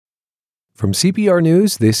From CPR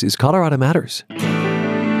News, this is Colorado Matters.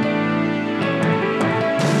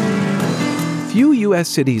 Few U.S.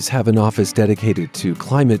 cities have an office dedicated to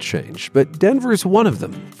climate change, but Denver's one of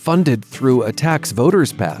them, funded through a tax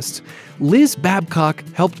voters passed. Liz Babcock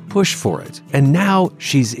helped push for it, and now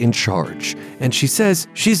she's in charge. And she says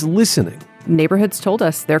she's listening. Neighborhoods told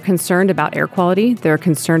us they're concerned about air quality, they're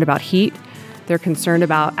concerned about heat, they're concerned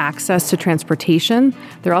about access to transportation.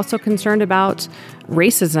 They're also concerned about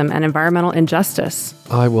racism and environmental injustice.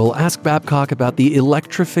 I will ask Babcock about the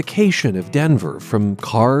electrification of Denver, from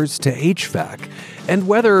cars to HVAC, and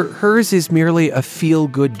whether hers is merely a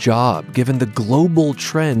feel-good job given the global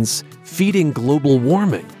trends feeding global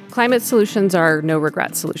warming. Climate solutions are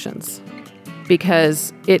no-regret solutions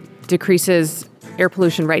because it decreases air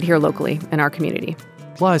pollution right here locally in our community.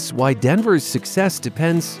 Plus, why Denver's success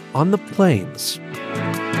depends on the plains.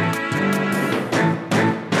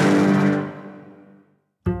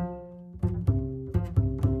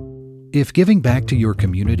 If giving back to your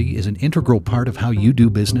community is an integral part of how you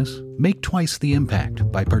do business, make twice the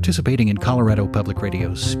impact by participating in Colorado Public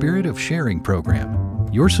Radio's Spirit of Sharing program.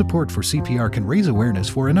 Your support for CPR can raise awareness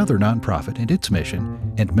for another nonprofit and its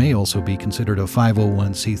mission, and may also be considered a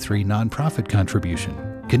 501c3 nonprofit contribution.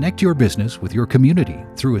 Connect your business with your community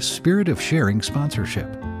through a Spirit of Sharing sponsorship.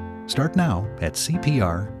 Start now at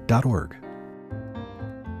cpr.org.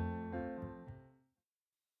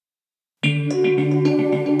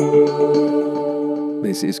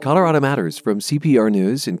 This is Colorado Matters from CPR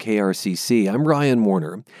News and KRCC. I'm Ryan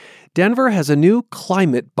Warner. Denver has a new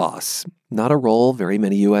climate boss, not a role very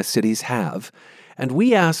many U.S. cities have. And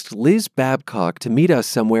we asked Liz Babcock to meet us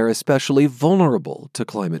somewhere especially vulnerable to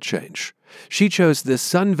climate change. She chose the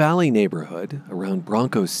Sun Valley neighborhood around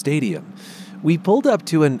Broncos Stadium. We pulled up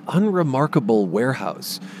to an unremarkable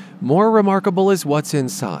warehouse. More remarkable is what's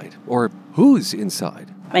inside, or who's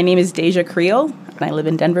inside. My name is Deja Creel, and I live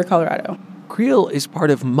in Denver, Colorado. Creel is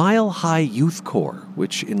part of Mile High Youth Corps,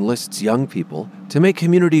 which enlists young people to make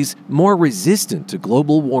communities more resistant to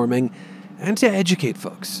global warming and to educate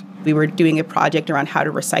folks. We were doing a project around how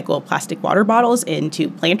to recycle plastic water bottles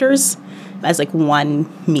into planters as one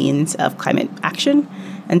means of climate action.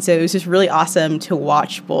 And so it was just really awesome to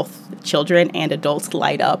watch both children and adults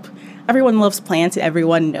light up. Everyone loves plants.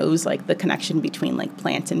 Everyone knows the connection between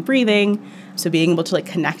plants and breathing. So being able to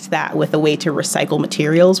connect that with a way to recycle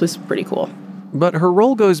materials was pretty cool. But her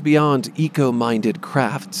role goes beyond eco-minded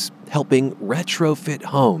crafts, helping retrofit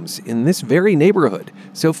homes in this very neighborhood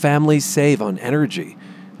so families save on energy,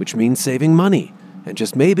 which means saving money and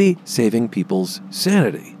just maybe saving people's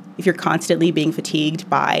sanity. If you're constantly being fatigued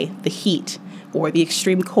by the heat or the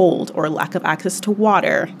extreme cold or lack of access to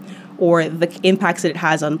water or the impacts that it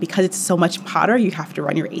has on, because it's so much hotter, you have to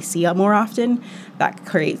run your AC up more often, that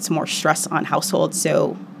creates more stress on households.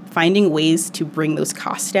 So finding ways to bring those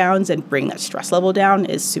costs down and bring that stress level down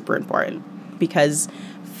is super important, because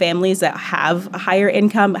families that have a higher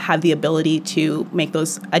income have the ability to make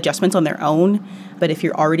those adjustments on their own. But if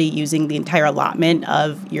you're already using the entire allotment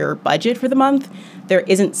of your budget for the month, there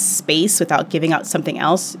isn't space without giving out something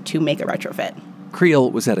else to make a retrofit.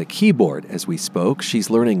 Creel was at a keyboard as we spoke. She's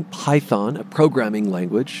learning Python, a programming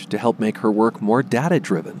language, to help make her work more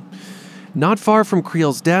data-driven. Not far from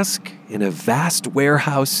Creel's desk, in a vast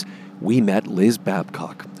warehouse, we met Liz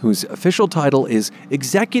Babcock, whose official title is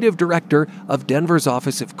Executive Director of Denver's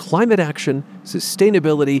Office of Climate Action,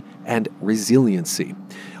 Sustainability, and Resiliency.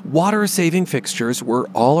 Water-saving fixtures were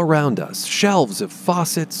all around us, shelves of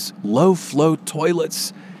faucets, low-flow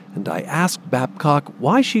toilets, and I asked Babcock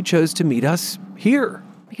why she chose to meet us here.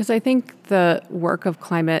 Because I think the work of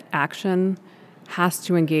climate action has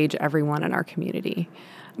to engage everyone in our community.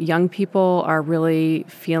 Young people are really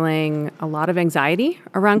feeling a lot of anxiety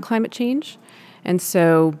around climate change. And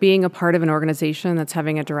so being a part of an organization that's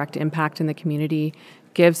having a direct impact in the community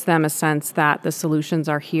gives them a sense that the solutions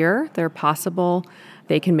are here, they're possible,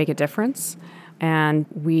 they can make a difference. And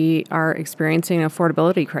we are experiencing an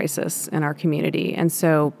affordability crisis in our community. And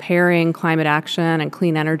so pairing climate action and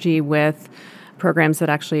clean energy with programs that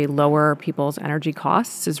actually lower people's energy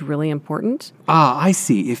costs is really important. I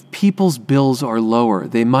see. If people's bills are lower,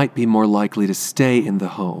 they might be more likely to stay in the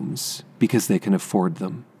homes because they can afford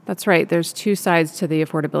them. That's right. There's two sides to the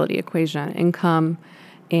affordability equation, income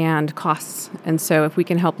and costs. And so if we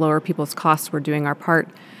can help lower people's costs, we're doing our part.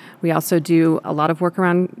 We also do a lot of work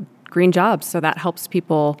around green jobs, so that helps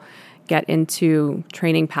people get into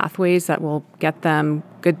training pathways that will get them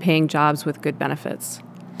good paying jobs with good benefits.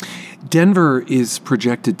 Denver is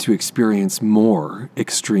projected to experience more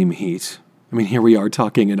extreme heat. I mean, here we are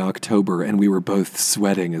talking in October, and we were both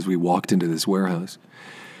sweating as we walked into this warehouse.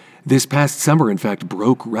 This past summer, in fact,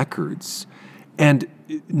 broke records. And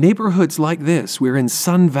neighborhoods like this, we're in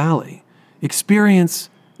Sun Valley, experience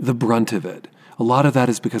the brunt of it. A lot of that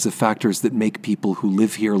is because of factors that make people who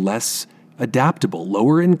live here less adaptable,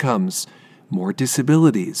 lower incomes, more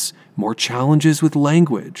disabilities, more challenges with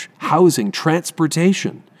language, housing,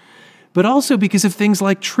 transportation, but also because of things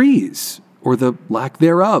like trees, or the lack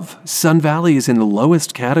thereof. Sun Valley is in the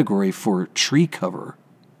lowest category for tree cover.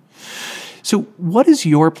 So what is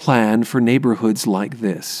your plan for neighborhoods like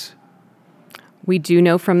this? We do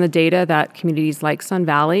know from the data that communities like Sun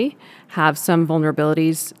Valley have some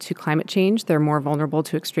vulnerabilities to climate change. They're more vulnerable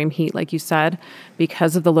to extreme heat, like you said,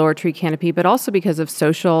 because of the lower tree canopy, but also because of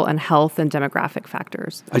social and health and demographic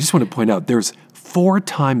factors. I just want to point out there's 4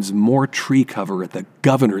 times more tree cover at the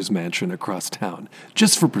governor's mansion across town,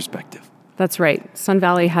 just for perspective. That's right. Sun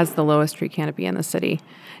Valley has the lowest tree canopy in the city.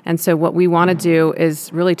 And so what we want to do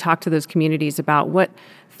is really talk to those communities about what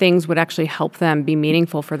things would actually help them be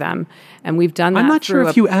meaningful for them. And we've done that. I'm not sure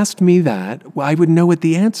if you asked me that, I would know what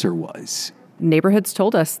the answer was. Neighborhoods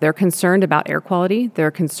told us they're concerned about air quality, they're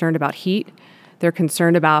concerned about heat, they're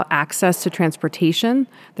concerned about access to transportation,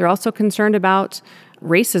 they're also concerned about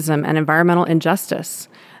racism and environmental injustice.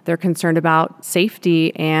 They're concerned about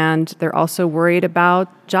safety, and they're also worried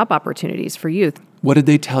about job opportunities for youth. What did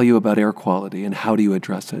they tell you about air quality, and how do you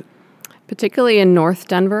address it? Particularly in North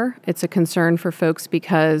Denver, it's a concern for folks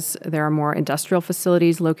because there are more industrial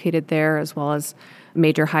facilities located there, as well as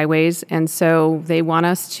major highways. And so they want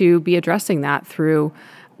us to be addressing that through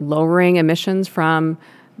lowering emissions from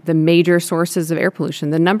the major sources of air pollution.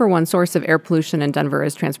 The number one source of air pollution in Denver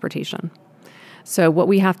is transportation. So what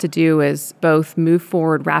we have to do is both move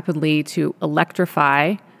forward rapidly to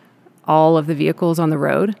electrify all of the vehicles on the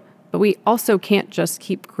road, but we also can't just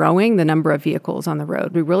keep growing the number of vehicles on the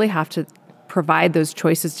road. We really have to provide those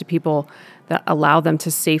choices to people that allow them to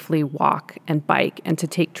safely walk and bike and to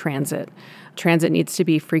take transit. Transit needs to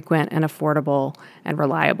be frequent and affordable and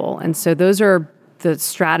reliable. And so those are the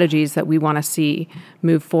strategies that we want to see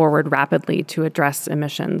move forward rapidly to address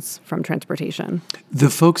emissions from transportation. The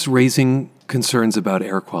folks raising concerns about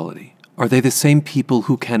air quality, are they the same people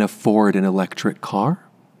who can afford an electric car?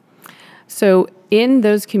 So in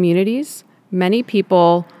those communities, many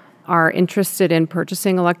people are interested in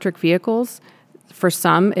purchasing electric vehicles. For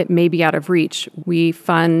some, it may be out of reach. We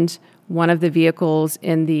fund one of the vehicles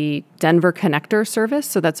in the Denver Connector service.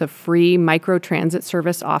 So that's a free microtransit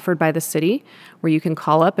service offered by the city where you can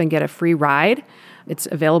call up and get a free ride. It's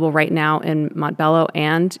available right now in Montbello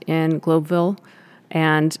and in Globeville,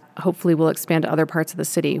 and hopefully will expand to other parts of the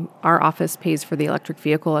city. Our office pays for the electric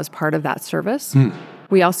vehicle as part of that service.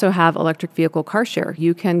 We also have electric vehicle car share.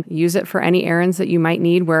 You can use it for any errands that you might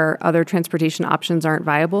need where other transportation options aren't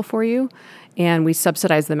viable for you, and we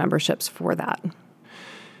subsidize the memberships for that.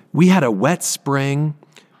 We had a wet spring,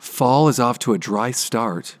 fall is off to a dry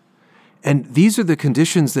start, and these are the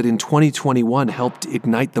conditions that in 2021 helped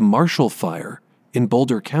ignite the Marshall Fire in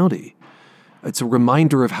Boulder County. It's a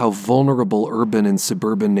reminder of how vulnerable urban and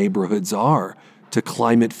suburban neighborhoods are to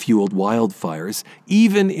climate-fueled wildfires,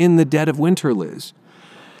 even in the dead of winter, Liz.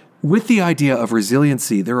 With the idea of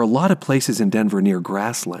resiliency, there are a lot of places in Denver near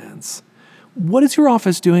grasslands. What is your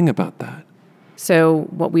office doing about that? So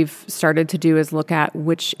what we've started to do is look at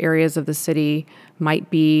which areas of the city might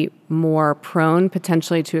be more prone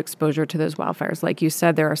potentially to exposure to those wildfires. Like you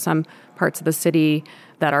said, there are some parts of the city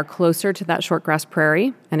that are closer to that shortgrass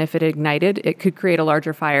prairie, and if it ignited, it could create a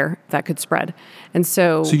larger fire that could spread. And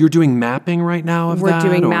so you're doing mapping right now of that? We're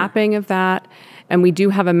doing mapping of that, and we do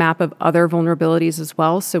have a map of other vulnerabilities as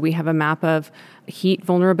well. So we have a map of heat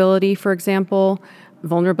vulnerability, for example,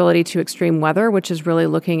 vulnerability to extreme weather, which is really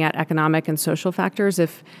looking at economic and social factors.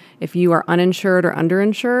 If you are uninsured or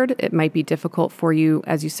underinsured, it might be difficult for you,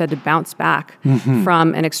 as you said, to bounce back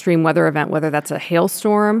from an extreme weather event, whether that's a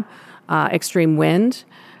hailstorm, extreme wind.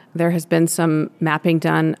 There has been some mapping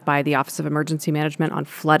done by the Office of Emergency Management on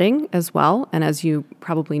flooding as well. And as you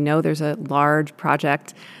probably know, there's a large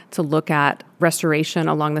project to look at restoration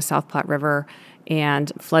along the South Platte River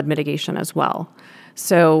and flood mitigation as well.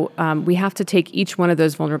 So we have to take each one of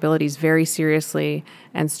those vulnerabilities very seriously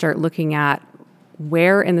and start looking at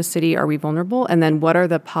where in the city are we vulnerable, and then what are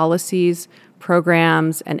the policies,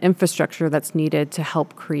 programs, and infrastructure that's needed to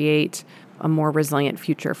help create a more resilient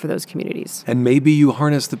future for those communities. And maybe you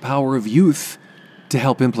harness the power of youth to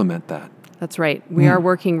help implement that. That's right. We are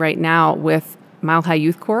working right now with Mile High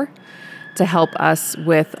Youth Corps to help us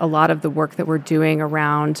with a lot of the work that we're doing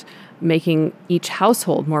around making each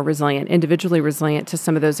household more resilient, individually resilient to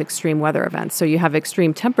some of those extreme weather events. So you have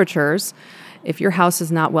extreme temperatures. If your house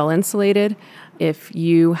is not well insulated, If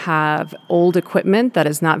you have old equipment that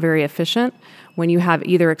is not very efficient, when you have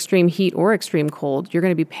either extreme heat or extreme cold, you're going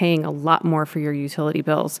to be paying a lot more for your utility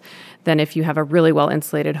bills than if you have a really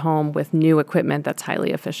well-insulated home with new equipment that's highly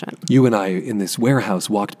efficient. You and I, in this warehouse,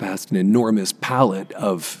 walked past an enormous pallet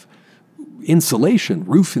of insulation,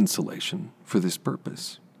 roof insulation, for this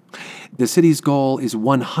purpose. The city's goal is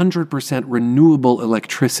 100% renewable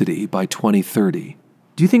electricity by 2030.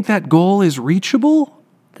 Do you think that goal is reachable?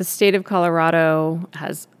 The state of Colorado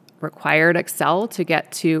has required Xcel to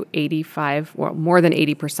get to 85 or more than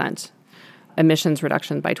 80% emissions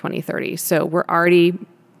reduction by 2030. So we're already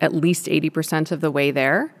at least 80% of the way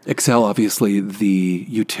there. Xcel, obviously, the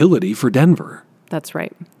utility for Denver. That's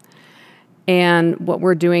right. And what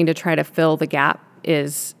we're doing to try to fill the gap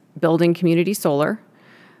is building community solar,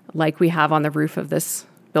 like we have on the roof of this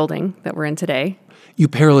building that we're in today. You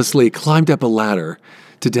perilously climbed up a ladder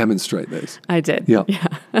to demonstrate this. I did. Yeah.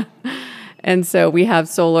 And so we have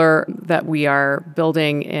solar that we are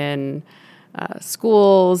building in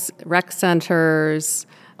schools, rec centers,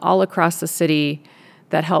 all across the city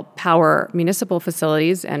that help power municipal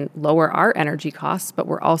facilities and lower our energy costs, but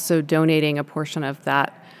we're also donating a portion of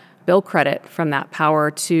that bill credit from that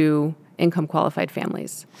power to income-qualified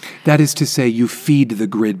families. That is to say, you feed the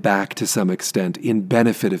grid back to some extent in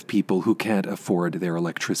benefit of people who can't afford their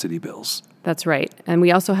electricity bills. That's right. And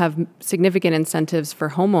we also have significant incentives for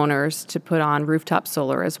homeowners to put on rooftop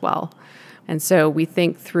solar as well. And so we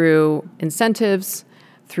think through incentives,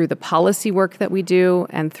 through the policy work that we do,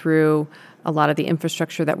 and through a lot of the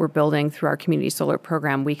infrastructure that we're building through our community solar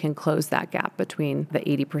program, we can close that gap between the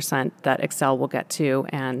 80% that Xcel will get to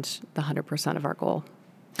and the 100% of our goal.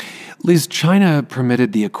 Liz, China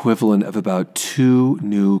permitted the equivalent of about 2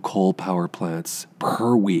 new coal power plants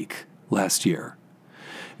per week last year.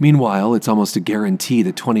 Meanwhile, it's almost a guarantee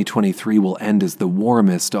that 2023 will end as the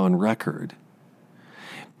warmest on record.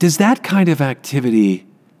 Does that kind of activity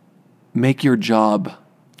make your job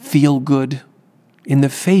feel good in the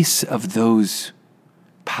face of those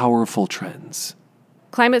powerful trends?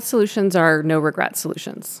 Climate solutions are no-regret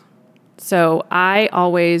solutions. So I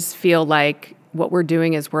always feel like what we're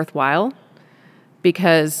doing is worthwhile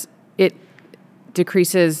because it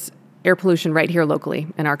decreases air pollution right here locally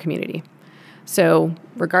in our community. So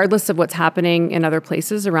regardless of what's happening in other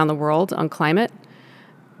places around the world on climate,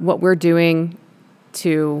 what we're doing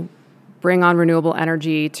to bring on renewable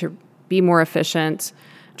energy, to be more efficient,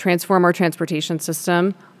 transform our transportation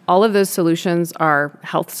system, all of those solutions are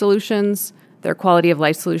health solutions, they're quality of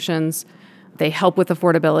life solutions, they help with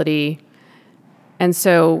affordability. And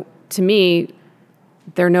so to me,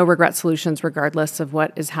 there are no regret solutions regardless of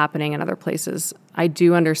what is happening in other places. I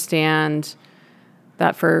do understand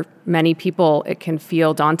that for many people, it can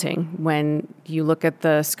feel daunting when you look at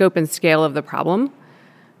the scope and scale of the problem.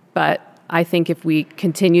 But I think if we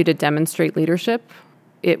continue to demonstrate leadership,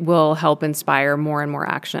 it will help inspire more and more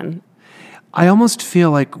action. I almost feel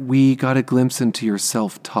like we got a glimpse into your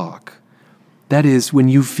self-talk. That is, when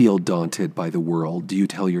you feel daunted by the world, do you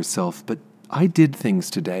tell yourself, but I did things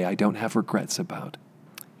today I don't have regrets about?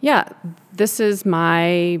 Yeah, this is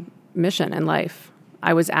my mission in life.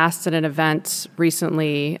 I was asked at an event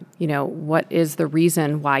recently, what is the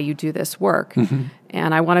reason why you do this work? Mm-hmm.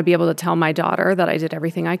 And I want to be able to tell my daughter that I did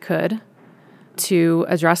everything I could to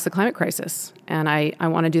address the climate crisis. And I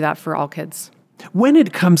want to do that for all kids. When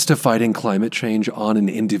it comes to fighting climate change on an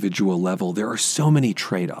individual level, there are so many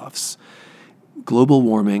trade-offs. Global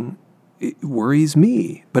warming, it worries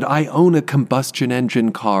me, but I own a combustion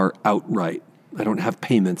engine car outright. I don't have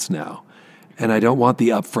payments now, and I don't want the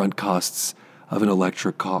upfront costs of an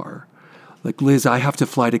electric car. Like Liz, I have to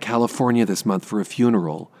fly to California this month for a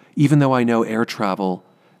funeral, even though I know air travel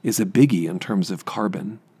is a biggie in terms of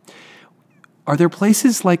carbon. Are there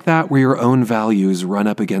places like that where your own values run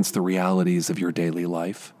up against the realities of your daily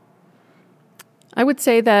life? I would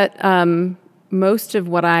say that most of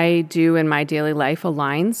what I do in my daily life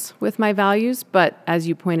aligns with my values, but as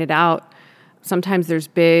you pointed out, sometimes there's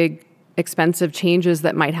big, expensive changes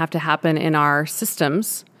that might have to happen in our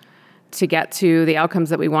systems to get to the outcomes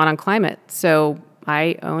that we want on climate. So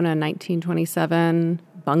I own a 1927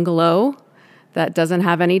 bungalow that doesn't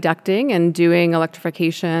have any ducting, and doing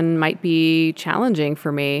electrification might be challenging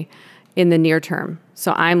for me in the near term.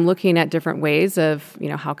 So I'm looking at different ways of,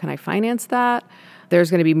 how can I finance that? There's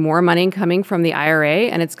going to be more money coming from the IRA,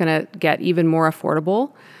 and it's going to get even more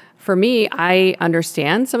affordable. For me, I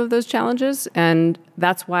understand some of those challenges, and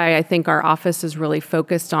that's why I think our office is really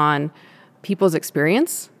focused on people's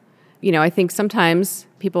experience. I think sometimes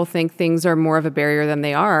people think things are more of a barrier than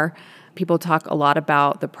they are. People talk a lot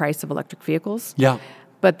about the price of electric vehicles. Yeah.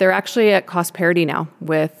 but they're actually at cost parity now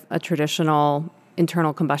with a traditional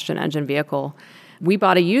internal combustion engine vehicle. We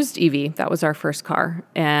bought a used EV. That was our first car,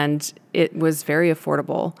 and it was very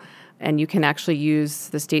affordable. And you can actually use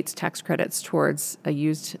the state's tax credits towards a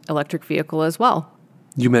used electric vehicle as well.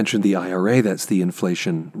 You mentioned the IRA, that's the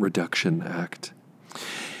Inflation Reduction Act.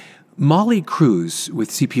 Molly Cruz with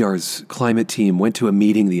CPR's climate team went to a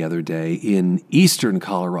meeting the other day in eastern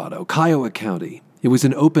Colorado, Kiowa County. It was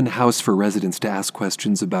an open house for residents to ask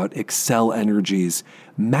questions about Xcel Energy's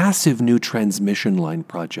massive new transmission line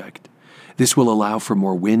project. This will allow for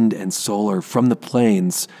more wind and solar from the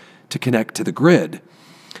plains to connect to the grid.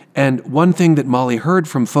 And one thing that Molly heard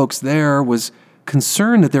from folks there was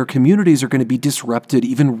concern that their communities are going to be disrupted,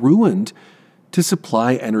 even ruined, to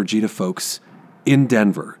supply energy to folks in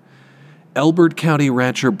Denver. Elbert County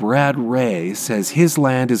rancher Brad Ray says his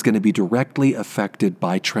land is going to be directly affected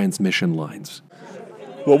by transmission lines.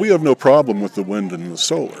 Well, we have no problem with the wind and the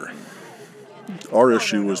solar. Our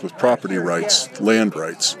issue is with property rights, land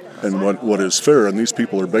rights, and what is fair, and these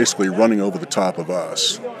people are basically running over the top of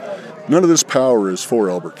us. None of this power is for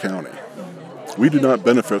Elbert County. We do not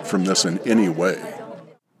benefit from this in any way.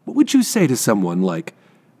 What would you say to someone like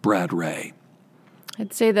Brad Ray?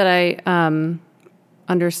 I'd say that I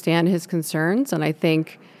understand his concerns, and I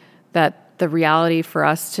think that the reality for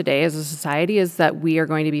us today as a society is that we are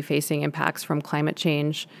going to be facing impacts from climate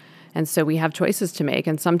change, and so we have choices to make,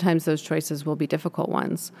 and sometimes those choices will be difficult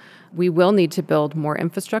ones. We will need to build more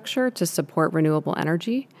infrastructure to support renewable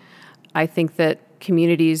energy. I think that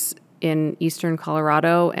communities in eastern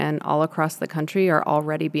Colorado and all across the country are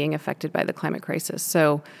already being affected by the climate crisis.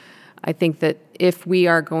 So I think that if we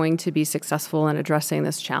are going to be successful in addressing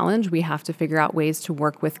this challenge, we have to figure out ways to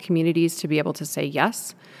work with communities to be able to say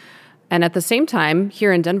yes. And at the same time,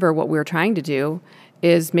 here in Denver, what we're trying to do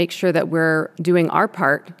is make sure that we're doing our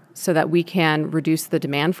part so that we can reduce the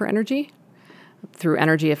demand for energy through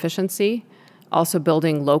energy efficiency, also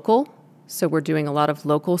building local. So we're doing a lot of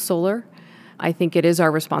local solar. I think it is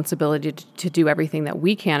our responsibility to do everything that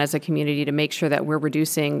we can as a community to make sure that we're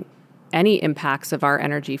reducing any impacts of our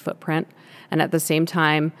energy footprint. And at the same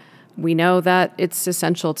time, we know that it's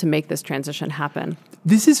essential to make this transition happen.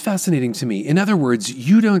 This is fascinating to me. In other words,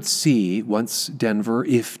 you don't see if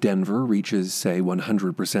Denver reaches, say,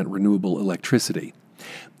 100% renewable electricity,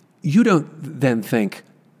 you don't then think,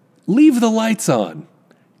 leave the lights on,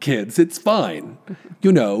 kids, it's fine.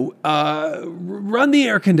 Run the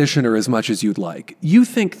air conditioner as much as you'd like. You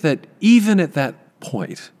think that even at that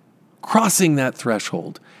point, crossing that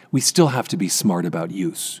threshold, we still have to be smart about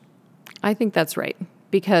use. I think that's right,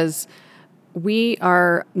 because we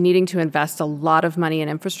are needing to invest a lot of money in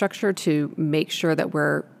infrastructure to make sure that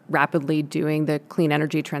we're rapidly doing the clean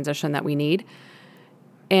energy transition that we need.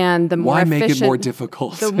 And the more Why make it more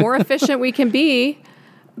difficult? The more efficient we can be,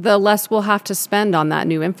 the less we'll have to spend on that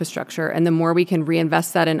new infrastructure, and the more we can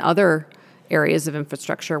reinvest that in other areas of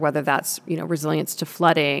infrastructure, whether that's resilience to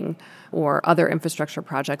flooding or other infrastructure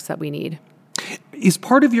projects that we need. Is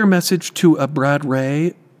part of your message to Brad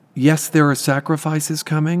Ray, yes, there are sacrifices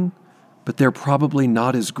coming, but they're probably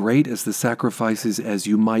not as great as the sacrifices as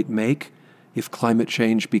you might make if climate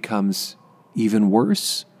change becomes even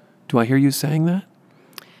worse? Do I hear you saying that?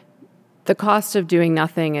 The cost of doing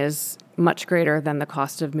nothing is much greater than the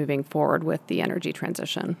cost of moving forward with the energy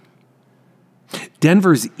transition.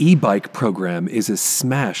 Denver's e-bike program is a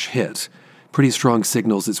smash hit. Pretty strong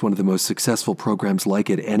signals it's one of the most successful programs like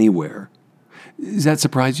it anywhere. Does that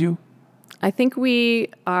surprise you? I think we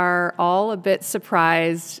are all a bit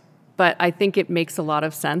surprised, but I think it makes a lot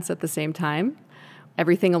of sense at the same time.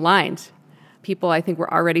 Everything aligned. People, I think,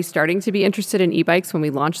 were already starting to be interested in e-bikes when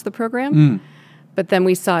we launched the program. But then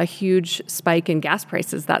we saw a huge spike in gas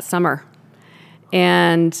prices that summer.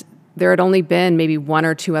 And there had only been maybe one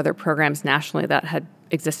or two other programs nationally that had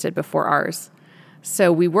existed before ours.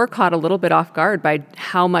 So we were caught a little bit off guard by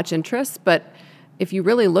how much interest. But if you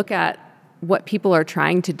really look at what people are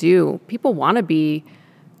trying to do, people want to be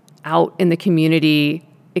out in the community,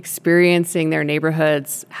 experiencing their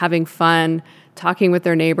neighborhoods, having fun, talking with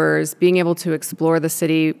their neighbors, being able to explore the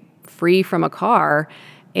city free from a car.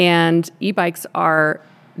 And e-bikes are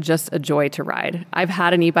just a joy to ride. I've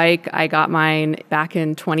had an e-bike. I got mine back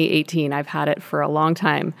in 2018. I've had it for a long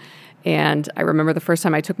time. And I remember the first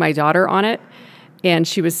time I took my daughter on it, and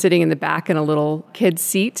she was sitting in the back in a little kid's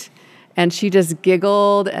seat, and she just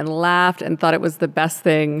giggled and laughed and thought it was the best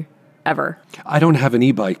thing ever. I don't have an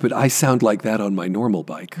e-bike, but I sound like that on my normal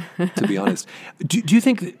bike, to be honest. Do you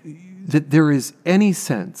think that there is any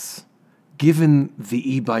sense, given the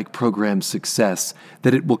e-bike program's success,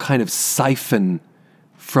 that it will kind of siphon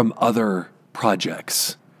from other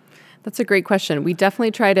projects? That's a great question. We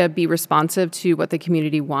definitely try to be responsive to what the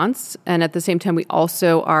community wants. And at the same time, we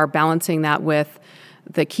also are balancing that with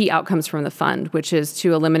the key outcomes from the fund, which is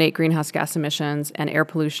to eliminate greenhouse gas emissions and air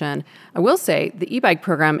pollution. I will say the e-bike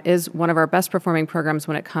program is one of our best performing programs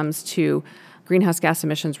when it comes to greenhouse gas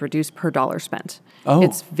emissions reduced per dollar spent. Oh.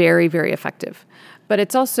 It's very, very effective. But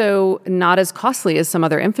it's also not as costly as some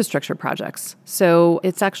other infrastructure projects. So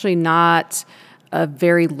it's actually not a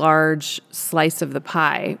very large slice of the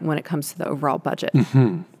pie when it comes to the overall budget.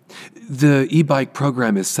 Mm-hmm. The e-bike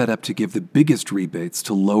program is set up to give the biggest rebates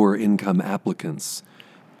to lower income applicants.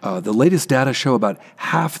 The latest data show about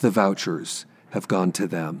half the vouchers have gone to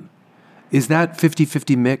them. Is that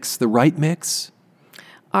 50-50 mix the right mix?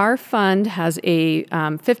 Our fund has a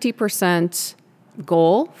 50%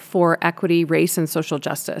 goal for equity, race, and social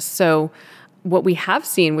justice. So what we have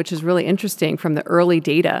seen, which is really interesting from the early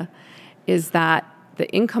data, is that the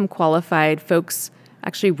income qualified folks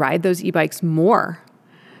actually ride those e-bikes more.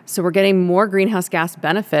 So we're getting more greenhouse gas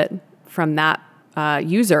benefit from that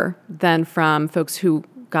user than from folks who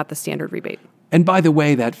got the standard rebate. And by the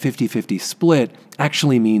way, that 50-50 split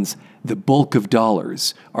actually means the bulk of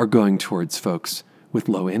dollars are going towards folks with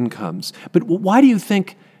low incomes. But why do you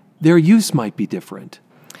think their use might be different?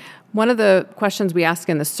 One of the questions we ask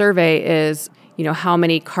in the survey is, how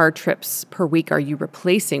many car trips per week are you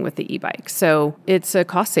replacing with the e-bike? So it's a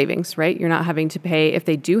cost savings, right? You're not having to pay, if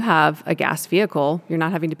they do have a gas vehicle, you're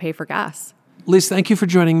not having to pay for gas. Liz, thank you for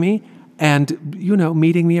joining me and,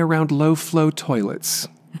 meeting me around low-flow toilets.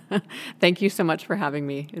 Thank you so much for having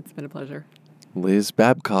me. It's been a pleasure. Liz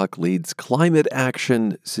Babcock leads climate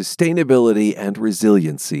action, sustainability, and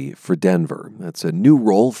resiliency for Denver. That's a new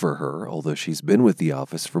role for her, although she's been with the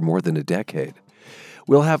office for more than a decade.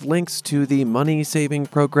 We'll have links to the money-saving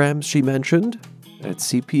programs she mentioned at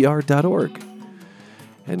CPR.org.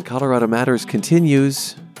 And Colorado Matters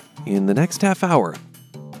continues in the next half hour.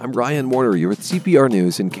 I'm Ryan Warner. You're with CPR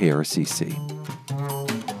News and KRCC.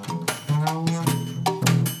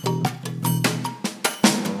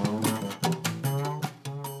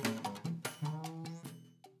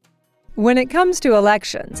 When it comes to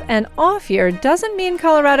elections, an off year doesn't mean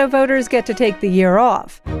Colorado voters get to take the year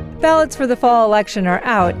off. Ballots for the fall election are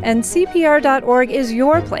out, and CPR.org is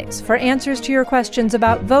your place for answers to your questions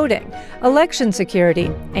about voting, election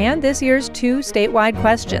security, and this year's 2 statewide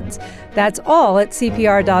questions. That's all at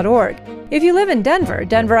CPR.org. If you live in Denver,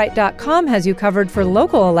 Denverite.com has you covered for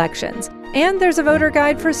local elections, and there's a voter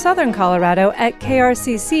guide for Southern Colorado at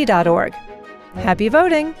KRCC.org. Happy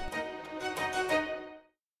voting!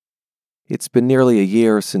 It's been nearly a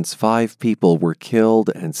year since 5 people were killed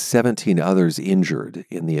and 17 others injured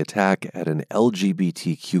in the attack at an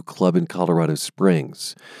LGBTQ club in Colorado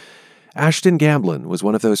Springs. Ashton Gamblin was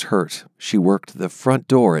one of those hurt. She worked the front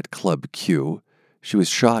door at Club Q. She was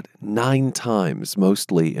shot 9 times,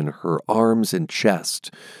 mostly in her arms and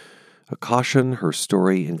chest. A caution, her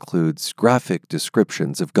story includes graphic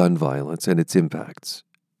descriptions of gun violence and its impacts.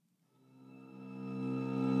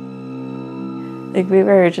 We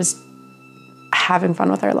were just having fun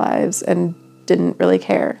with our lives and didn't really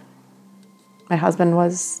care. My husband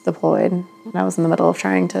was deployed, and I was in the middle of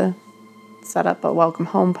trying to set up a welcome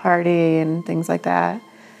home party and things like that.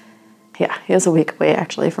 Yeah, he was a week away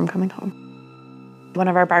actually from coming home. One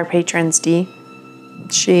of our bar patrons, Dee,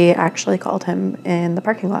 she actually called him in the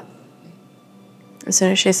parking lot. As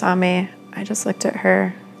soon as she saw me, I just looked at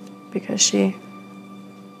her because she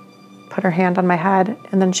put her hand on my head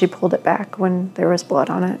and then she pulled it back when there was blood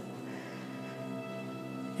on it.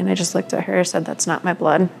 And I just looked at her and said, "That's not my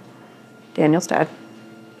blood. Daniel's dead.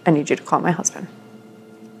 I need you to call my husband."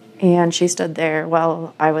 And she stood there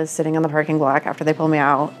while I was sitting on the parking block after they pulled me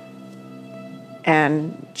out.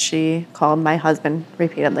 And she called my husband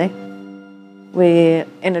repeatedly. We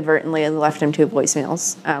inadvertently left him 2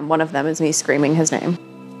 voicemails. One of them is me screaming his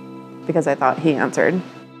name because I thought he answered.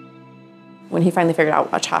 When he finally figured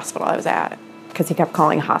out which hospital I was at, because he kept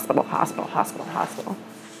calling hospital, hospital, hospital, hospital.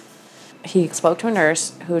 He spoke to a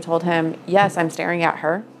nurse who told him, "Yes, I'm staring at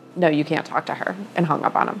her. No, you can't talk to her," and hung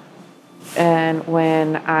up on him. And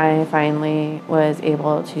when I finally was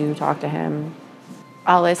able to talk to him,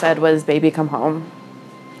 all I said was, "Baby, come home,"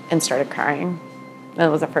 and started crying. And it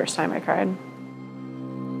was the first time I cried.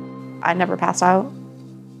 I never passed out.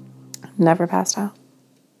 Never passed out.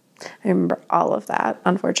 I remember all of that,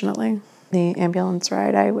 unfortunately. The ambulance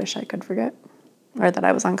ride, I wish I could forget, or that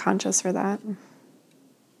I was unconscious for that.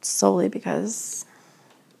 Solely because,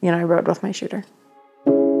 I rode with my shooter.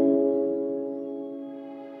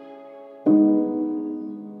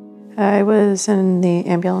 I was in the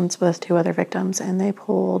ambulance with 2 other victims, and they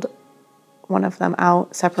pulled one of them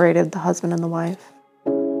out, separated the husband and the wife.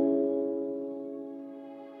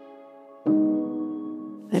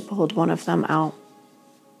 pulled one of them out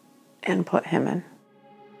and put him in.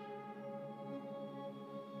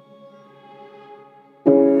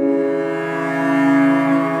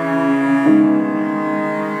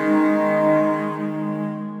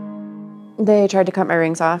 They tried to cut my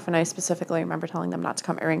rings off, and I specifically remember telling them not to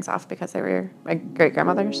cut my rings off because they were my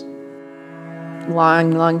great-grandmother's.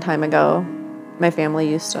 Long, long time ago, my family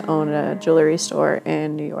used to own a jewelry store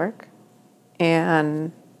in New York,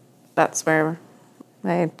 and that's where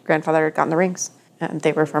my grandfather had gotten the rings, and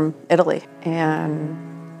they were from Italy. And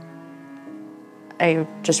I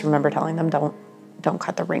just remember telling them, don't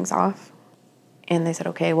cut the rings off. And they said,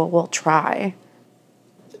 okay, well, we'll try.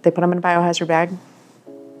 They put them in a biohazard bag.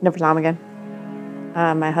 Never saw them again.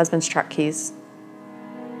 My husband's truck keys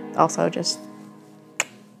also just,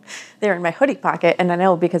 they were in my hoodie pocket. And I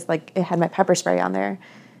know because like it had my pepper spray on there,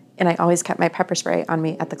 and I always kept my pepper spray on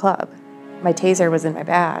me at the club. My taser was in my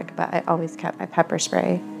bag, but I always kept my pepper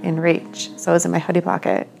spray in reach. So it was in my hoodie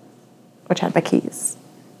pocket, which had my keys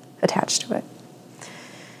attached to it.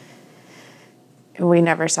 We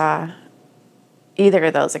never saw either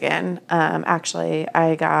of those again. Actually,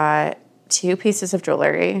 I got 2 pieces of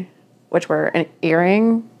jewelry, which were an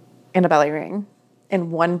earring and a belly ring,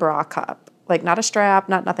 and 1 bra cup. Like not a strap,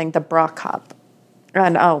 not nothing, the bra cup.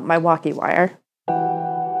 And my walkie wire.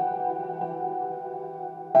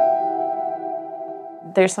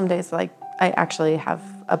 There's some days like I actually have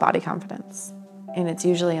a body confidence. And it's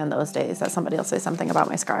usually on those days that somebody will say something about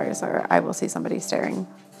my scars, or I will see somebody staring.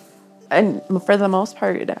 And for the most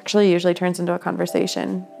part, it actually usually turns into a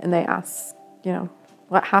conversation. And they ask,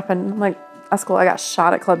 what happened? I'm like, at school, I got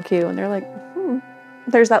shot at Club Q. And they're like,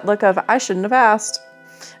 There's that look of, I shouldn't have asked.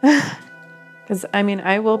 Because,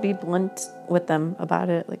 I will be blunt with them about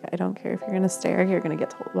it. Like, I don't care if you're going to stare, you're going to get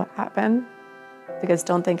told what happened. Because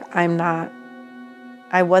don't think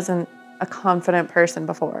I wasn't a confident person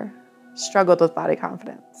before. Struggled with body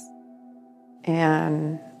confidence.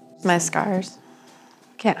 And my scars,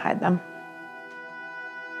 can't hide them.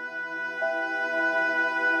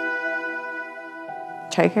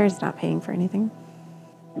 TRICARE is not paying for anything.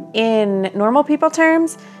 In normal people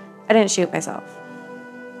terms, I didn't shoot myself.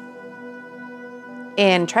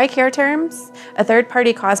 In TRICARE terms, a third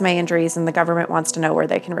party caused my injuries and the government wants to know where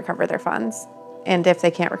they can recover their funds. And if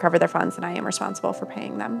they can't recover their funds, then I am responsible for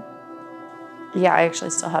paying them. Yeah, I actually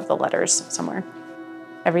still have the letters somewhere.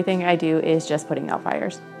 Everything I do is just putting out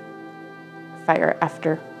fires. Fire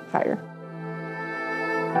after fire.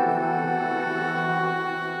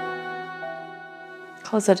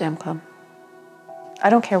 Close the damn club. I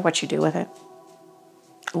don't care what you do with it.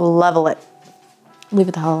 Level it. Leave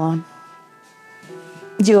it the hell alone.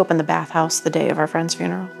 You opened the bathhouse the day of our friend's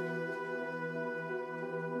funeral.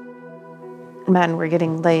 Men were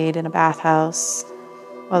getting laid in a bathhouse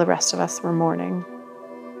while the rest of us were mourning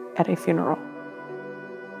at a funeral.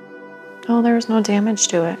 Oh, there was no damage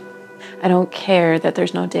to it. I don't care that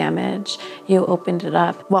there's no damage. You opened it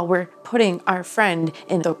up while we're putting our friend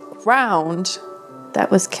in the ground that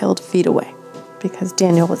was killed feet away because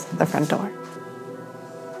Daniel was at the front door.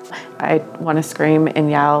 I want to scream and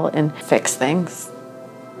yell and fix things.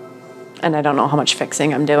 And I don't know how much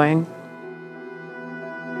fixing I'm doing.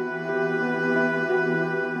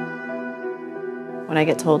 When I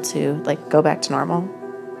get told to, go back to normal,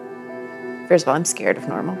 first of all, I'm scared of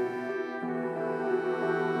normal.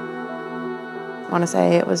 I want to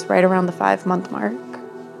say it was right around the 5-month mark.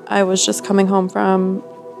 I was just coming home from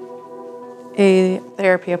a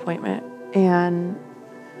therapy appointment, and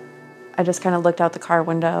I just kind of looked out the car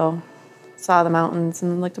window, saw the mountains,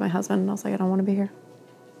 and looked at my husband, and I was like, I don't want to be here.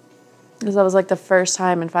 Because that was the first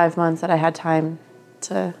time in 5 months that I had time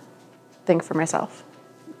to think for myself.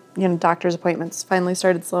 Doctor's appointments finally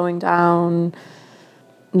started slowing down,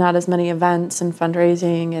 not as many events and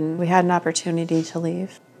fundraising, and we had an opportunity to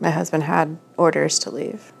leave. My husband had orders to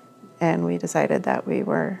leave, and we decided that we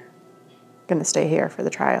were going to stay here for the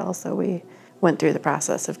trial, so we went through the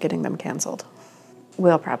process of getting them canceled.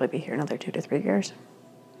 We'll probably be here another 2 to 3 years.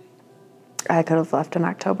 I could have left in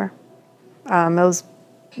October. It was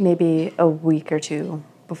maybe a week or 2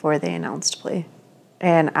 before they announced plea,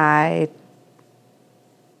 and I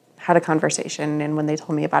had a conversation, and when they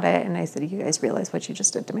told me about it, and I said, you guys realize what you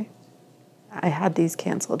just did to me? I had these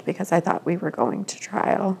canceled because I thought we were going to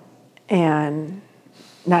trial. And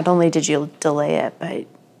not only did you delay it, but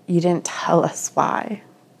you didn't tell us why.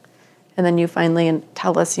 And then you finally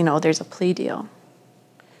tell us, there's a plea deal.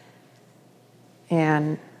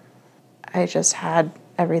 And I just had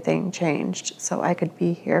everything changed so I could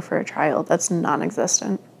be here for a trial that's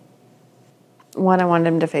non-existent. 1, I wanted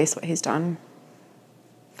him to face what he's done.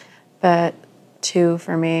 But 2,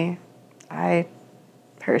 for me, I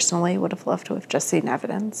personally would have loved to have just seen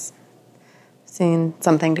evidence, seen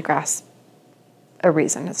something to grasp a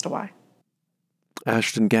reason as to why.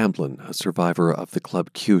 Ashton Gamblin, a survivor of the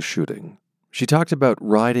Club Q shooting. She talked about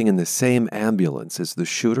riding in the same ambulance as the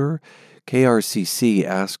shooter. KRCC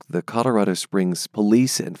asked the Colorado Springs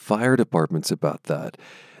police and fire departments about that.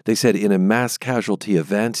 They said in a mass casualty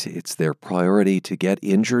event, it's their priority to get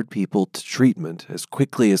injured people to treatment as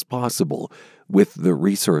quickly as possible with the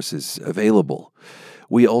resources available.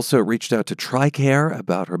 We also reached out to TRICARE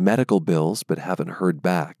about her medical bills, but haven't heard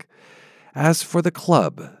back. As for the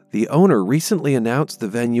club, the owner recently announced the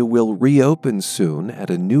venue will reopen soon at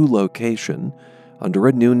a new location under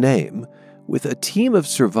a new name with a team of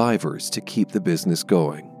survivors to keep the business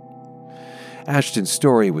going. Ashton's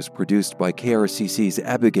story was produced by KRCC's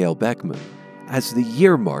Abigail Beckman. As the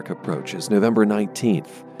year mark approaches November 19th,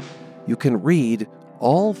 you can read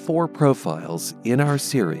all 4 profiles in our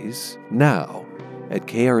series now at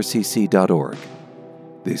krcc.org.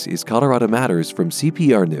 This is Colorado Matters from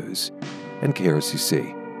CPR News and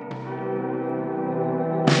KRCC.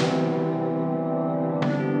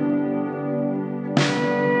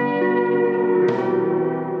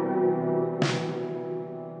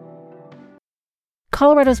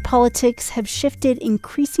 Colorado's politics have shifted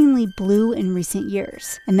increasingly blue in recent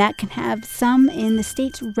years, and that can have some in the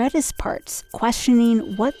state's reddest parts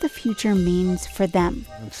questioning what the future means for them.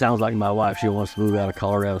 It sounds like my wife. She wants to move out of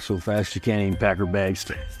Colorado so fast she can't even pack her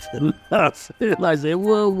bags. And I said,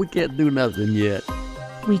 well, we can't do nothing yet.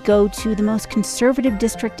 We go to the most conservative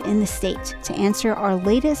district in the state to answer our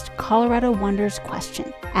latest Colorado Wonders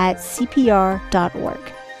question at CPR.org.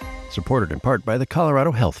 Supported in part by the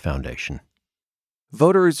Colorado Health Foundation.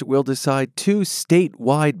 Voters will decide 2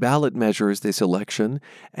 statewide ballot measures this election,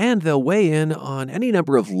 and they'll weigh in on any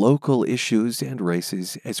number of local issues and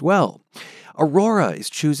races as well. Aurora is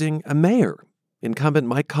choosing a mayor. Incumbent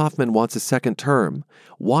Mike Kaufman wants a second term.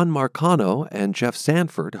 Juan Marcano and Jeff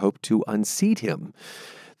Sanford hope to unseat him.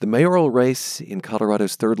 The mayoral race in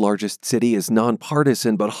Colorado's 3rd largest city is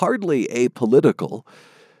nonpartisan, but hardly apolitical.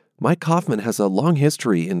 Mike Kaufman has a long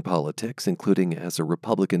history in politics, including as a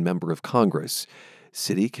Republican member of Congress.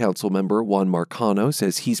 City Council member Juan Marcano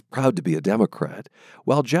says he's proud to be a Democrat,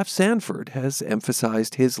 while Jeff Sanford has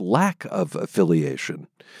emphasized his lack of affiliation.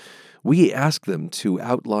 We asked them to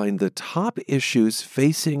outline the top issues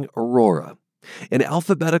facing Aurora. In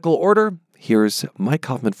alphabetical order, here's Mike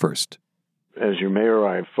Kaufman first. As your mayor,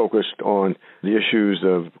 I've focused on the issues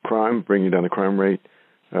of crime, bringing down the crime rate,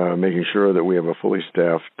 making sure that we have a fully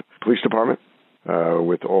staffed police department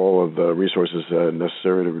with all of the resources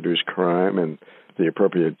necessary to reduce crime and the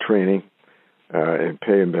appropriate training and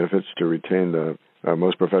pay and benefits to retain the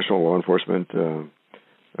most professional law enforcement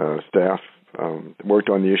staff. Worked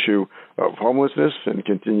on the issue of homelessness and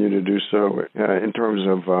continue to do so in terms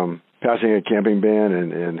of passing a camping ban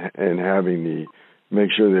and having make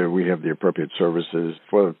sure that we have the appropriate services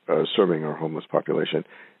for serving our homeless population,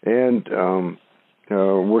 and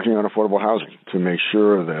working on affordable housing to make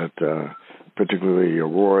sure that particularly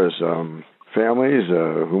Aurora's families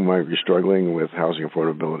who might be struggling with housing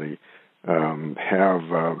affordability have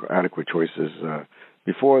adequate choices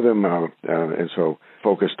before them, and so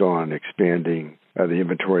focused on expanding the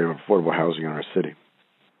inventory of affordable housing in our city.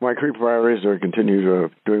 My key priorities are continue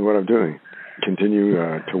doing what I'm doing, continue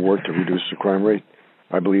to work to reduce the crime rate.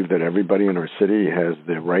 I believe that everybody in our city has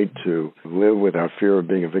the right to live without fear of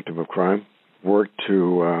being a victim of crime, work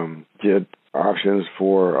to get options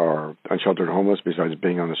for our unsheltered homeless besides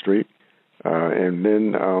being on the street, and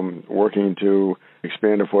then working to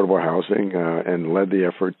expand affordable housing and led the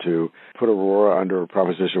effort to put Aurora under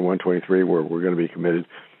Proposition 123, where we're going to be committed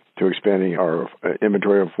to expanding our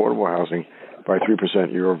inventory of affordable housing by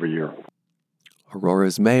 3% year over year.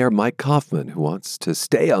 Aurora's Mayor Mike Kaufman, who wants to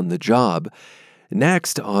stay on the job.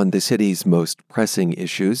 Next on the city's most pressing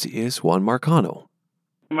issues is Juan Marcano.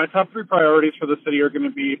 My top 3 priorities for the city are going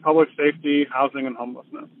to be public safety, housing, and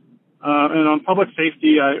homelessness. And on public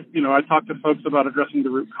safety, I talked to folks about addressing the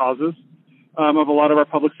root causes of a lot of our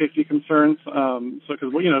public safety concerns.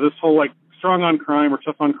 Because this whole strong on crime or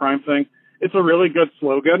tough on crime thing, it's a really good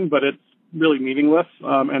slogan, but it's really meaningless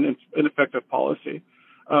and it's ineffective policy.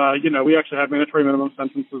 We actually have mandatory minimum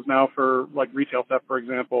sentences now for retail theft, for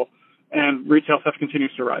example, and retail theft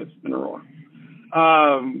continues to rise in Aurora.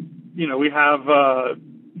 We have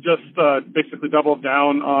basically doubled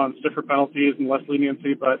down on stiffer penalties and less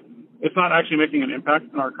leniency, but it's not actually making an impact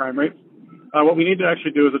on our crime rates. What we need to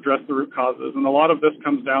actually do is address the root causes, and a lot of this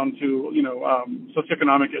comes down to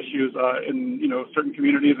socioeconomic issues in certain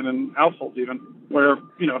communities and in households even, where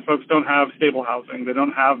folks don't have stable housing, they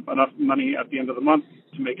don't have enough money at the end of the month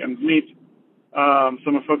to make ends meet,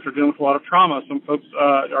 Some folks are dealing with a lot of trauma. Some folks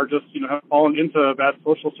are just, have fallen into bad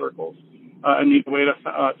social circles and need a way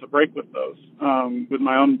to break with those. With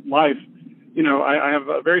my own life, I have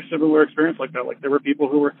a very similar experience like that. Like there were people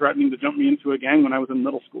who were threatening to jump me into a gang when I was in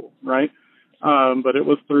middle school, right? But it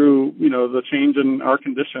was through, the change in our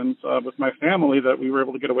conditions with my family that we were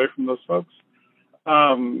able to get away from those folks.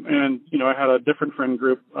 I had a different friend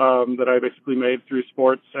group that I basically made through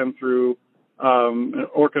sports and through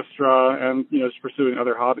orchestra and, just pursuing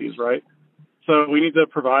other hobbies, right? So we need to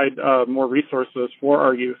provide more resources for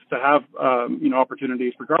our youth to have,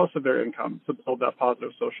 opportunities regardless of their income to build that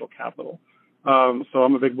positive social capital. So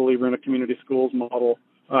I'm a big believer in a community schools model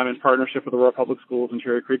in partnership with Aurora Public Schools and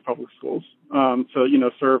Cherry Creek Public Schools to,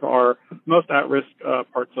 serve our most at-risk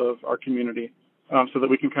parts of our community so that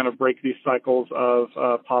we can kind of break these cycles of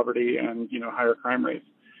poverty and, higher crime rates.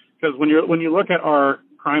 Because when you look at our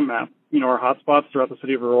crime map, our hotspots throughout the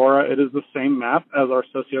city of Aurora, it is the same map as our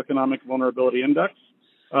socioeconomic vulnerability index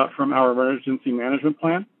from our emergency management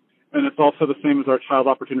plan. And it's also the same as our child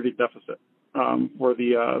opportunity deficit for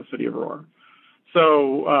the city of Aurora.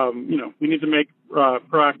 So, we need to make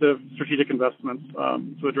proactive strategic investments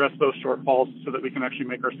to address those shortfalls so that we can actually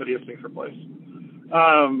make our city a safer place.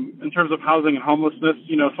 In terms of housing and homelessness,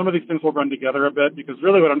 some of these things will run together a bit because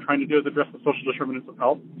really what I'm trying to do is address the social determinants of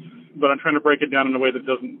health, but I'm trying to break it down in a way that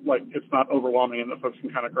doesn't, it's not overwhelming and that folks can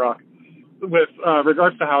kind of grok. With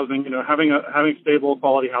regards to housing, having stable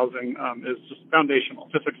quality housing is just foundational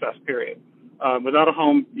to success, period. Without a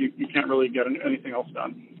home, you can't really get anything else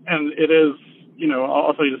done. And it is,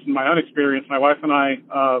 I'll tell you this in my own experience. My wife and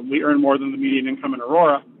I, we earn more than the median income in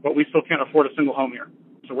Aurora, but we still can't afford a single home here.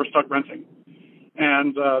 So we're stuck renting.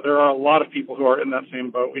 And there are a lot of people who are in that same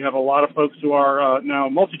boat. We have a lot of folks who are now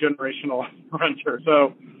multi-generational renters.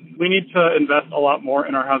 So we need to invest a lot more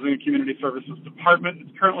in our Housing and Community Services Department.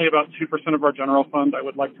 It's currently about 2% of our general fund. I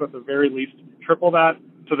would like to, at the very least, triple that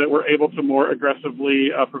so that we're able to more aggressively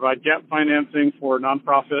provide gap financing for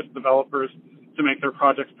nonprofit developers to make their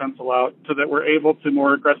projects pencil out, so that we're able to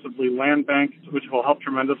more aggressively land bank, which will help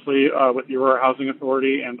tremendously with the Aurora Housing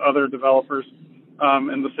Authority and other developers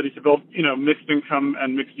in the city to build, mixed income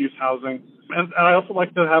and mixed use housing. And I also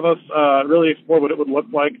like to have us really explore what it would look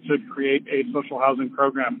like to create a social housing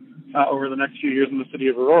program over the next few years in the city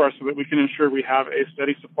of Aurora so that we can ensure we have a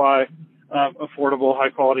steady supply of affordable, high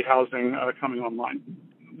quality housing coming online.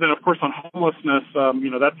 Then, of course, on homelessness,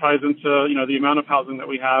 that ties into, the amount of housing that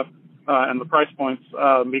we have and the price points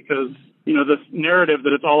because, this narrative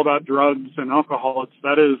that it's all about drugs and alcohol,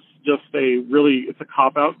 that is just it's a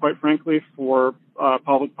cop-out, quite frankly, for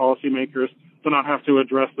public policymakers to not have to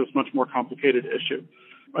address this much more complicated issue.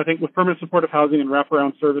 I think with permanent supportive housing and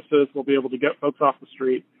wraparound services, we'll be able to get folks off the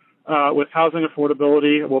street. With housing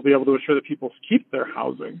affordability, we'll be able to ensure that people keep their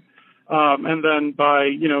housing. And then by,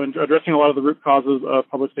 addressing a lot of the root causes of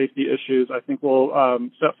public safety issues, I think we'll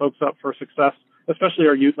set folks up for success, especially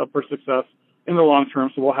our youth up for success in the long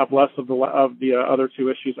term. So we'll have less of the other two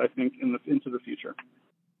issues, I think, into the future.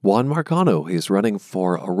 Juan Marcano is running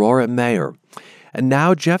for Aurora mayor. And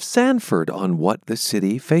now Jeff Sanford on what the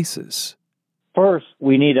city faces. First,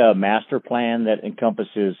 we need a master plan that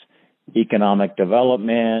encompasses economic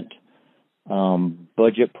development,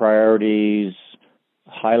 budget priorities,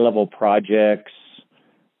 high-level projects,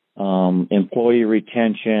 employee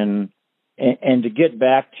retention, and to get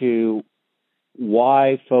back to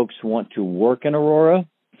why folks want to work in Aurora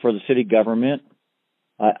for the city government.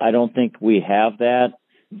 I don't think we have that.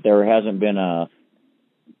 There hasn't been a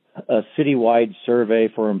citywide survey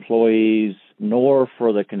for employees nor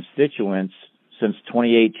for the constituents since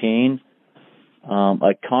 2018.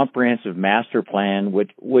 A comprehensive master plan,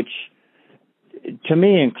 which to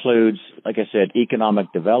me includes, like I said,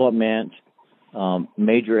 economic development,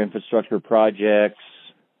 major infrastructure projects,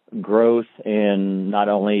 growth in not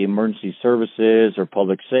only emergency services or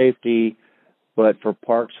public safety, but for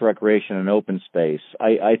parks, recreation, and open space.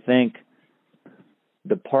 I think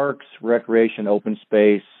the parks, recreation, open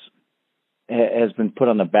space has been put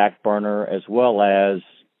on the back burner, as well as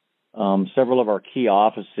several of our key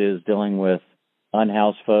offices dealing with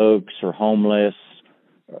unhoused folks or homeless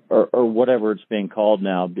or whatever it's being called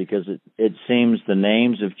now, because it seems the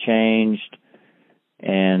names have changed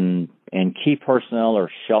and key personnel are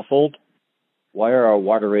shuffled. Why are our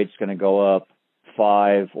water rates going to go up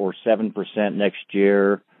 5 or 7% next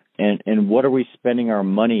year? And what are we spending our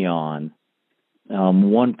money on?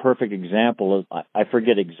 One perfect example is, I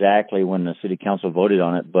forget exactly when the city council voted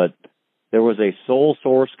on it, but there was a sole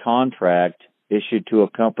source contract issued to a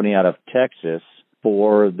company out of Texas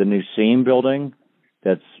for the new SEAM building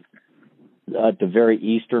that's at the very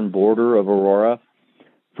eastern border of Aurora.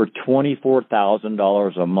 for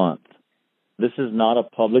 $24,000 a month. This is not a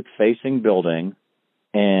public-facing building,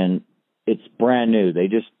 and it's brand new. They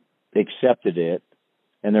just accepted it,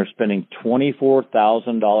 and they're spending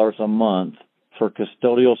 $24,000 a month for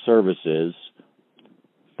custodial services.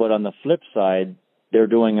 But on the flip side, they're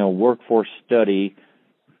doing a workforce study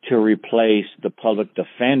to replace the public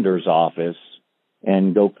defender's office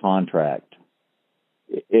and go contract.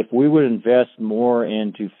 If we would invest more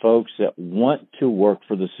into folks that want to work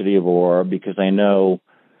for the city of Aurora, because I know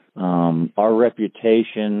our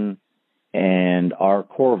reputation and our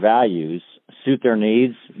core values suit their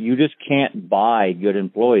needs, you just can't buy good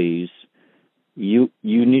employees. You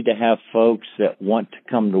need to have folks that want to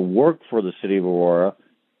come to work for the city of Aurora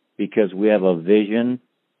because we have a vision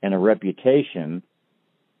and a reputation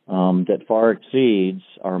that far exceeds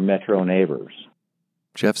our metro neighbors.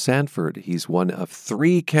 Jeff Sanford, he's one of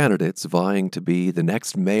 3 candidates vying to be the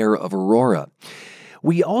next mayor of Aurora.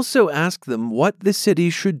 We also asked them what the city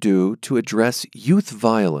should do to address youth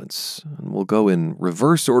violence. And we'll go in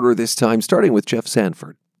reverse order this time, starting with Jeff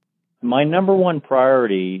Sanford. My number one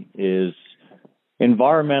priority is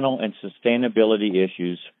environmental and sustainability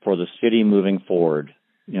issues for the city moving forward.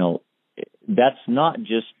 You know, that's not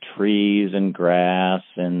just trees and grass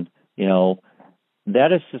and, you know,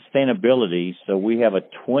 that is sustainability. So we have a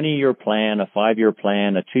 20-year plan, a 5-year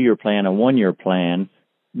plan, a 2-year plan, a 1-year plan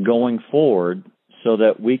going forward so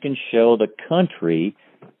that we can show the country,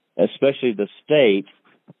 especially the state,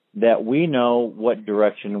 that we know what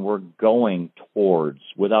direction we're going towards.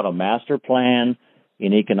 Without a master plan,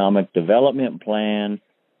 an economic development plan,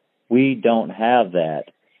 we don't have that.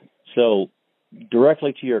 So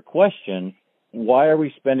directly to your question, why are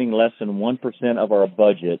we spending less than 1% of our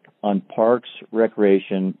budget on parks,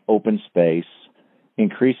 recreation, open space,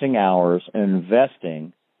 increasing hours, and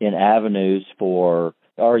investing in avenues for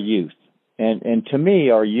our youth? And to me,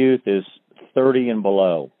 our youth is 30 and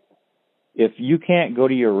below. If you can't go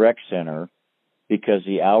to your rec center because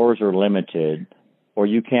the hours are limited, or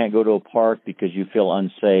you can't go to a park because you feel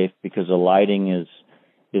unsafe because the lighting is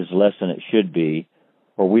less than it should be,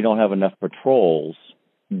 or we don't have enough patrols,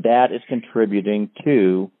 that is contributing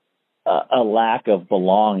to a lack of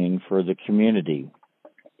belonging for the community.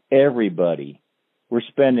 Everybody. We're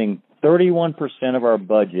spending 31% of our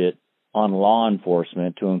budget on law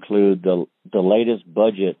enforcement to include the latest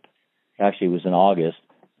budget, actually it was in August,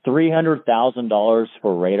 $300,000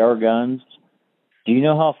 for radar guns. Do you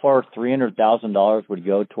know how far $300,000 would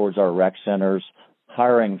go towards our rec centers,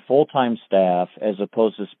 hiring full-time staff as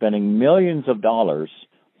opposed to spending millions of dollars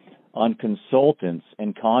on consultants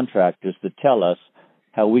and contractors to tell us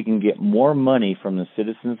how we can get more money from the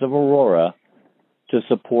citizens of Aurora to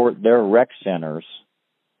support their rec centers?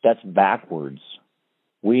 That's backwards.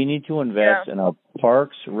 We need to invest in our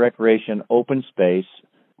parks, recreation, open space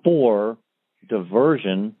for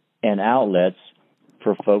diversion and outlets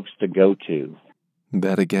for folks to go to.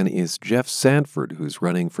 That again is Jeff Sanford, who's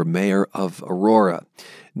running for mayor of Aurora.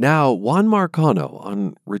 Now, Juan Marcano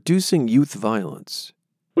on reducing youth violence.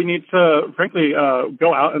 We need to, frankly,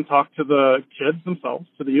 go out and talk to the kids themselves,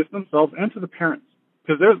 to the youth themselves, and to the parents.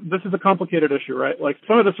 Because this is a complicated issue, right? Like,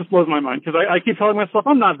 some of this just blows my mind. Because I keep telling myself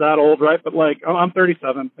I'm not that old, right? But, like, I'm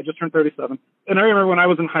 37. I just turned 37. And I remember when I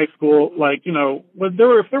was in high school, like, you know, if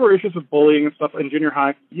there were issues with bullying and stuff in junior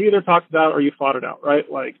high, you either talked it out or you fought it out,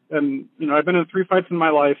 right? Like, and, you know, I've been in 3 fights in my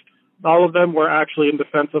life. All of them were actually in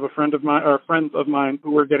defense of a friend of mine, or friends of mine who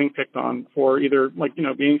were getting picked on for either, like, you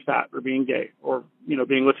know, being fat or being gay or, you know,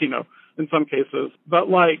 being Latino in some cases. But,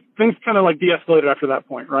 like, things kind of, like, de-escalated after that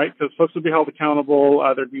point, right? Because folks would be held accountable,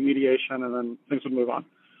 there'd be mediation, and then things would move on.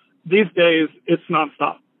 These days, it's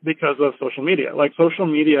nonstop because of social media. Like, social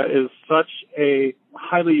media is such a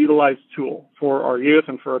highly utilized tool for our youth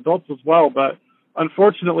and for adults as well. But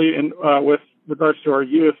unfortunately, with regards to our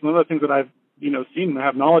youth, one of the things that I've seen and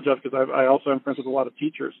have knowledge of, because I also am friends with a lot of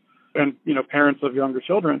teachers and, parents of younger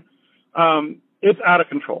children, it's out of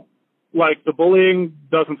control. Like, the bullying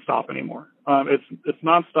doesn't stop anymore. It's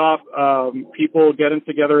nonstop. People getting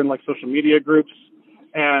together in, like, social media groups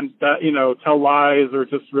and that, tell lies or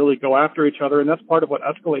just really go after each other. And that's part of what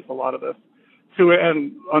escalates a lot of this to it.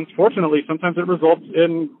 And unfortunately, sometimes it results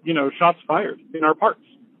in, shots fired in our parks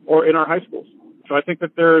or in our high schools. So I think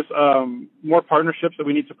that there's more partnerships that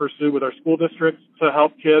we need to pursue with our school districts to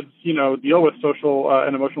help kids, deal with social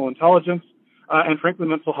and emotional intelligence and, frankly,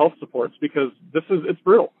 mental health supports, because it's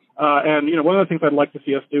brutal. And one of the things I'd like to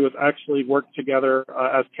see us do is actually work together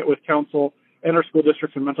with council and our school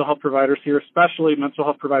districts and mental health providers here, especially mental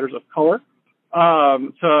health providers of color,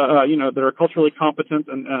 that are culturally competent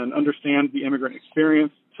and understand the immigrant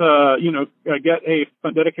experience, to get a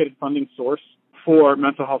dedicated funding source for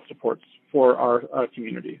mental health supports for our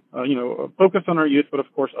community. Focus on our youth, but of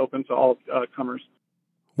course open to all comers.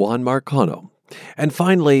 Juan Marcano. And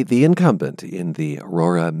finally, the incumbent in the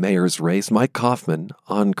Aurora mayor's race, Mike Kaufman,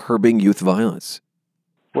 on curbing youth violence.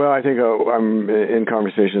 Well, I think I'm in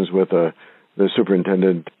conversations with the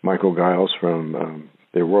superintendent, Michael Giles, from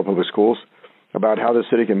the Aurora Public Schools, about how the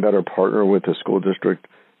city can better partner with the school district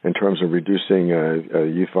in terms of reducing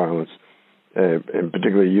youth violence, and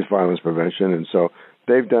particularly youth violence prevention. And so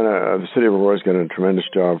they've done the city of Aurora has done a tremendous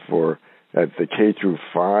job at the K through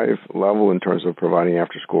 5 level in terms of providing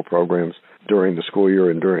after-school programs during the school year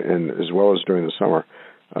and as well as during the summer.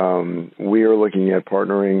 We are looking at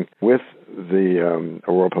partnering with the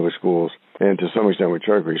Aurora Public Schools and to some extent with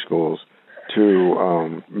Cherry Creek Schools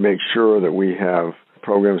to make sure that we have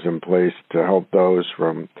programs in place to help those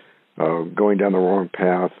from going down the wrong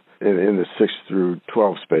path in the 6 through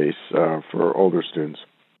 12 space for older students.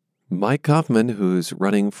 Mike Kaufman, who's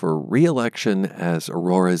running for re-election as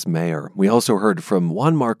Aurora's mayor. We also heard from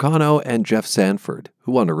Juan Marcano and Jeff Sanford,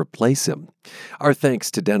 who want to replace him. Our thanks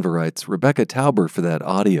to Denverites Rebecca Tauber for that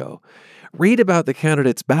audio. Read about the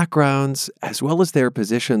candidates' backgrounds, as well as their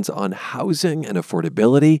positions on housing and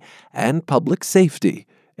affordability and public safety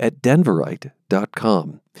at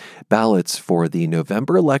denverite.com. Ballots for the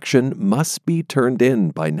November election must be turned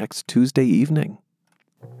in by next Tuesday evening.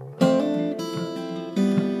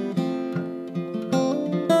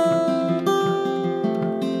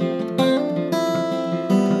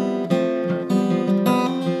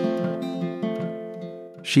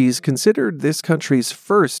 She's considered this country's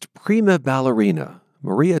first prima ballerina.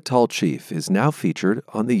 Maria Tallchief is now featured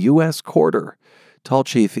on the U.S. Quarter.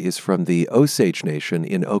 Tallchief is from the Osage Nation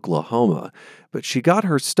in Oklahoma, but she got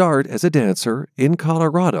her start as a dancer in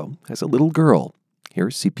Colorado as a little girl.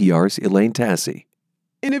 Here's CPR's Elaine Tassi.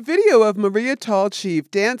 In a video of Maria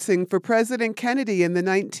Tallchief dancing for President Kennedy in the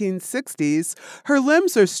 1960s, her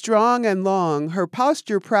limbs are strong and long, her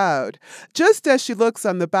posture proud, just as she looks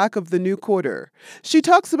on the back of the new quarter. She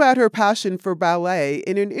talks about her passion for ballet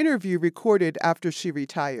in an interview recorded after she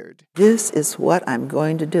retired. This is what I'm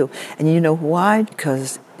going to do. And you know why?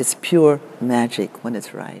 Because it's pure magic when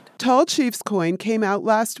it's right. Tallchief's coin came out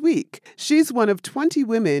last week. She's one of 20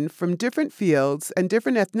 women from different fields and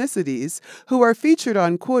different ethnicities who are featured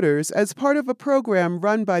on quarters as part of a program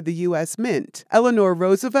run by the U.S. Mint. Eleanor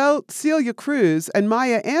Roosevelt, Celia Cruz, and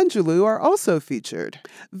Maya Angelou are also featured.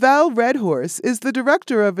 Val Redhorse is the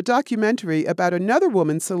director of a documentary about another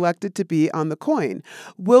woman selected to be on the coin,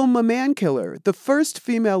 Wilma Mankiller, the first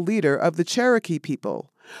female leader of the Cherokee people.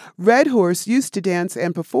 Redhorse used to dance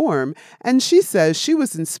and perform, and she says she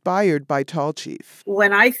was inspired by Tallchief.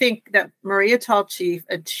 When I think that Maria Tallchief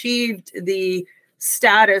achieved the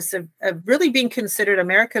status of really being considered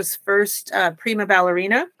America's first prima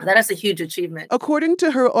ballerina, that is a huge achievement. According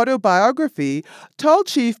to her autobiography,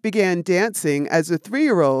 Tallchief began dancing as a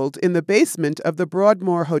 3-year-old in the basement of the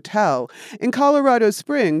Broadmoor Hotel in Colorado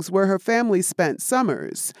Springs, where her family spent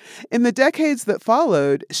summers. In the decades that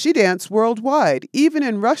followed, she danced worldwide, even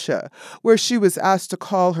in Russia, where she was asked to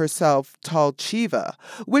call herself Tallchieva,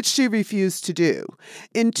 which she refused to do.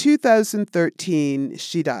 In 2013,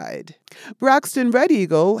 she died. Braxton Red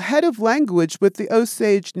Eagle, head of language with the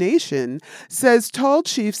Osage Nation, says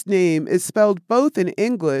Tallchief's name is spelled both in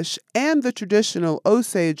English and the traditional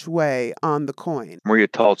Osage way on the coin. Maria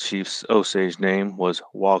Tallchief's Osage name was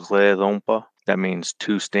Wagle Lompa. That means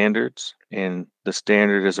 2 standards, and the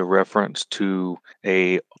standard is a reference to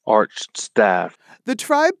a arched staff. The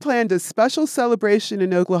tribe planned a special celebration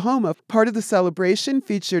in Oklahoma. Part of the celebration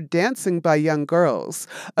featured dancing by young girls,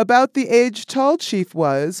 about the age Tallchief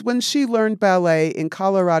was when she learned ballet in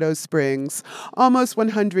Colorado Springs almost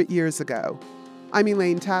 100 years ago. I'm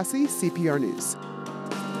Elaine Tassi, CPR News.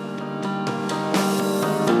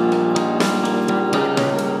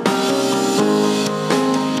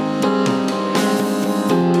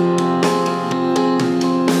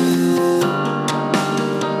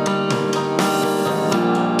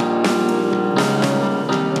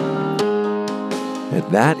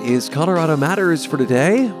 That is Colorado Matters for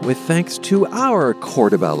today, with thanks to our Corps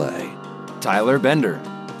de Ballet. Tyler Bender,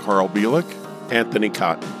 Carl Bielik, Anthony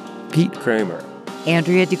Cotton, Pete Kramer,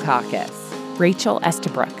 Andrea Dukakis, Rachel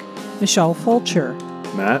Estabrook, Michelle Fulcher,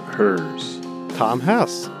 Matt Hers, Tom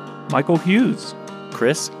Hess, Michael Hughes,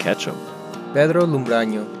 Chris Ketchum, Pedro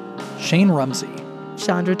Lumbraño, Shane Rumsey,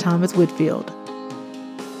 Chandra Thomas Whitfield.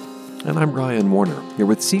 And I'm Ryan Warner, here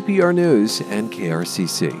with CPR News and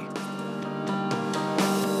KRCC.